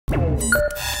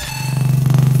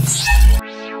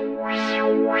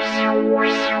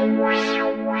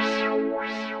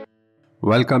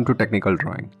Welcome to Technical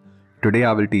Drawing. Today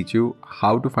I will teach you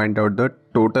how to find out the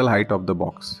total height of the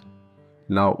box.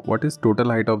 Now, what is total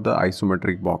height of the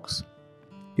isometric box?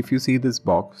 If you see this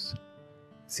box,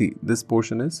 see this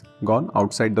portion is gone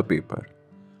outside the paper.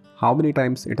 How many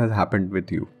times it has happened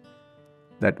with you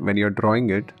that when you are drawing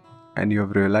it and you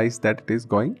have realized that it is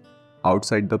going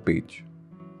outside the page?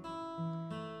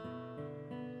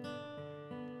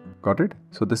 Got it?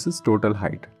 So this is total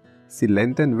height. See,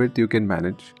 length and width you can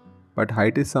manage, but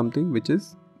height is something which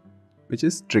is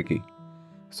tricky.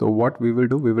 So what we will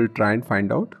do, we will try and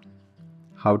find out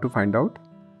how to find out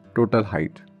total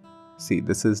height. See,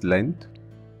 this is length.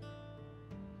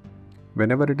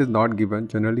 Whenever it is not given,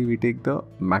 generally we take the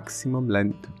maximum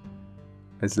length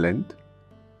as length.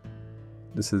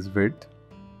 This is width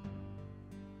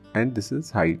and this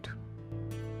is height.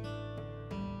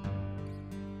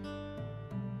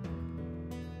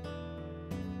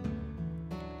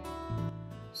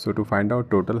 So to find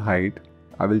out total height,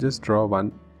 I will just draw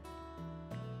one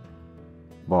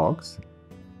box.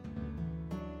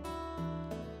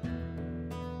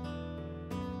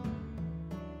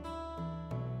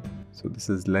 So this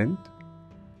is length,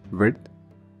 width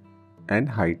and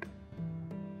height.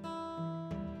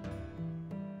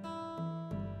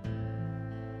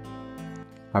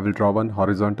 I will draw one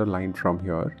horizontal line from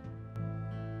here.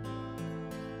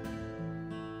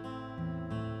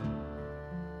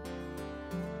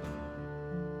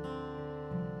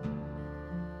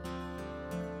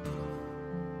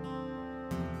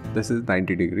 This is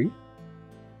 90 degree.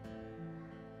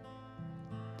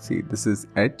 See, this is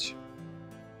H.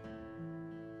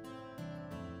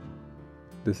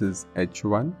 This is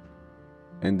H1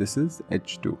 and this is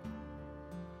H2.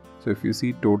 So if you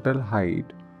see total height,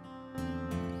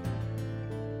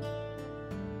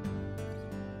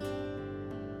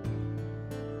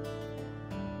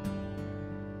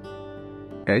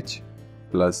 H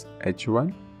plus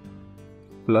H1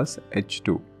 plus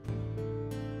H2.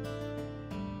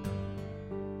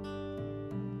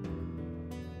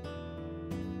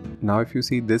 Now if you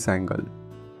see this angle,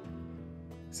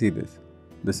 see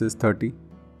this is 30.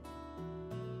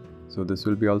 So this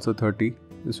will be also 30,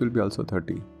 this will be also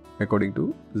 30 according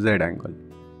to Z angle,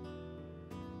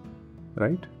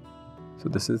 right? So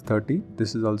this is 30,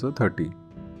 this is also 30.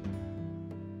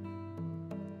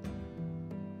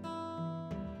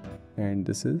 And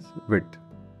this is width.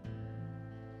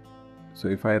 So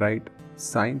if I write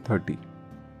sine 30,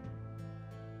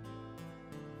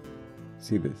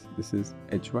 see this is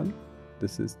H1,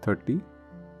 this is 30,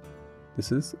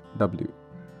 this is W.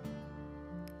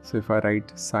 So if I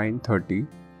write sine 30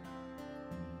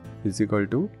 is equal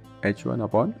to H1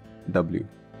 upon W.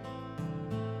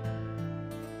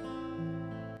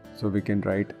 So we can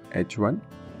write H1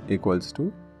 equals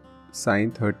to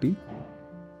sine 30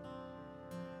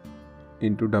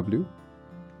 into W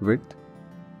width.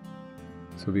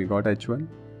 So we got H1.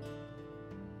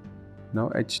 Now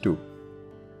H2.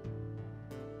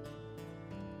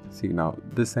 See, now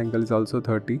this angle is also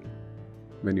 30.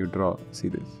 When you draw, see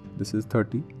this is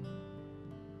 30.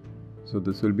 So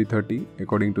this will be 30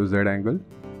 according to Z angle.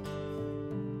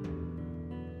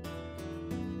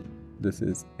 This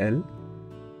is L.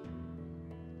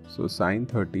 So sine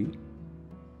 30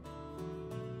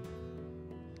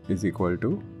 is equal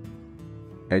to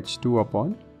H2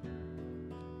 upon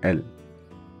L.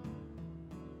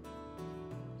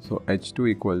 So H2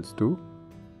 equals to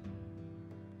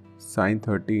sine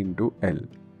 30 into L.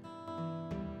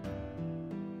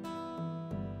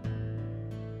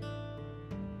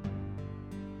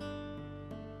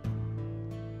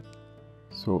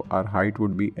 So our height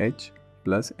would be H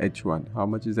plus H1. How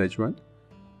much is H1?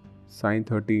 Sine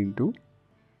 30 into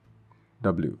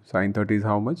W. Sine 30 is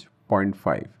how much?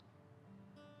 0.5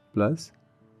 plus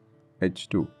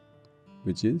H2,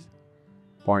 which is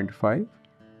 0.5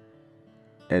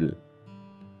 L.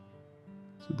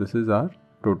 So this is our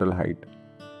total height.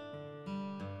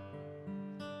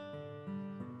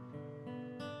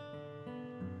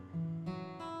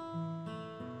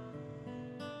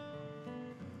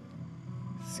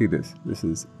 See this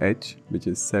is H, which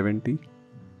is 70,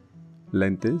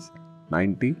 length is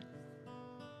 90,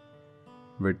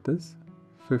 width is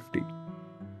 50.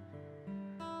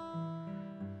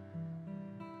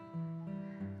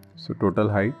 So total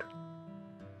height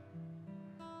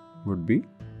would be,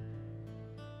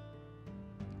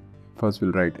 first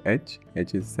we'll write H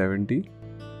is 70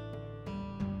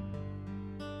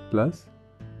 plus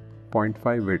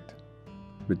 0.5 width,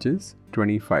 which is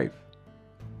 25.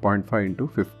 0.5 into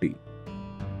 50.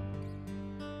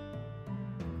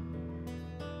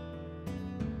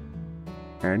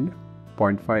 and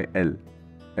 0.5 L.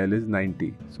 L is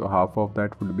 90, so half of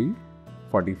that would be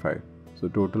 45. So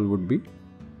total would be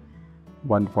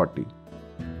 140.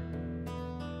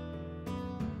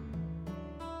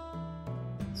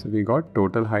 So we got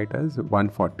total height as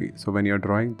 140. So when you're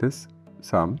drawing this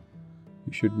sum,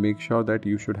 you should make sure that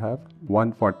you should have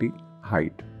 140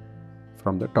 height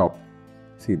from the top.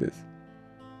 See this.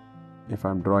 If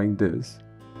I'm drawing this,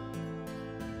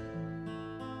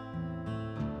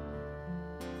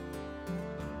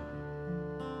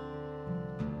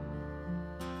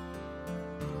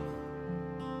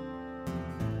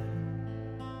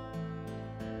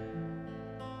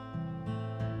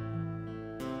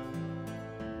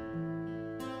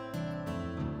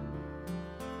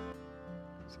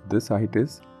 this height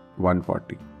is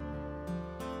 140.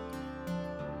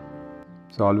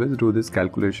 So always do this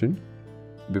calculation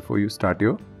before you start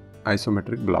your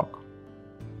isometric block.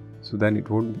 So then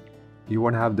you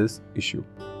won't have this issue.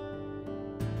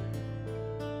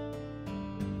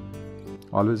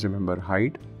 Always remember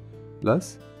height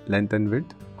plus length and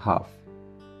width half.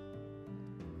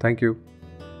 Thank you.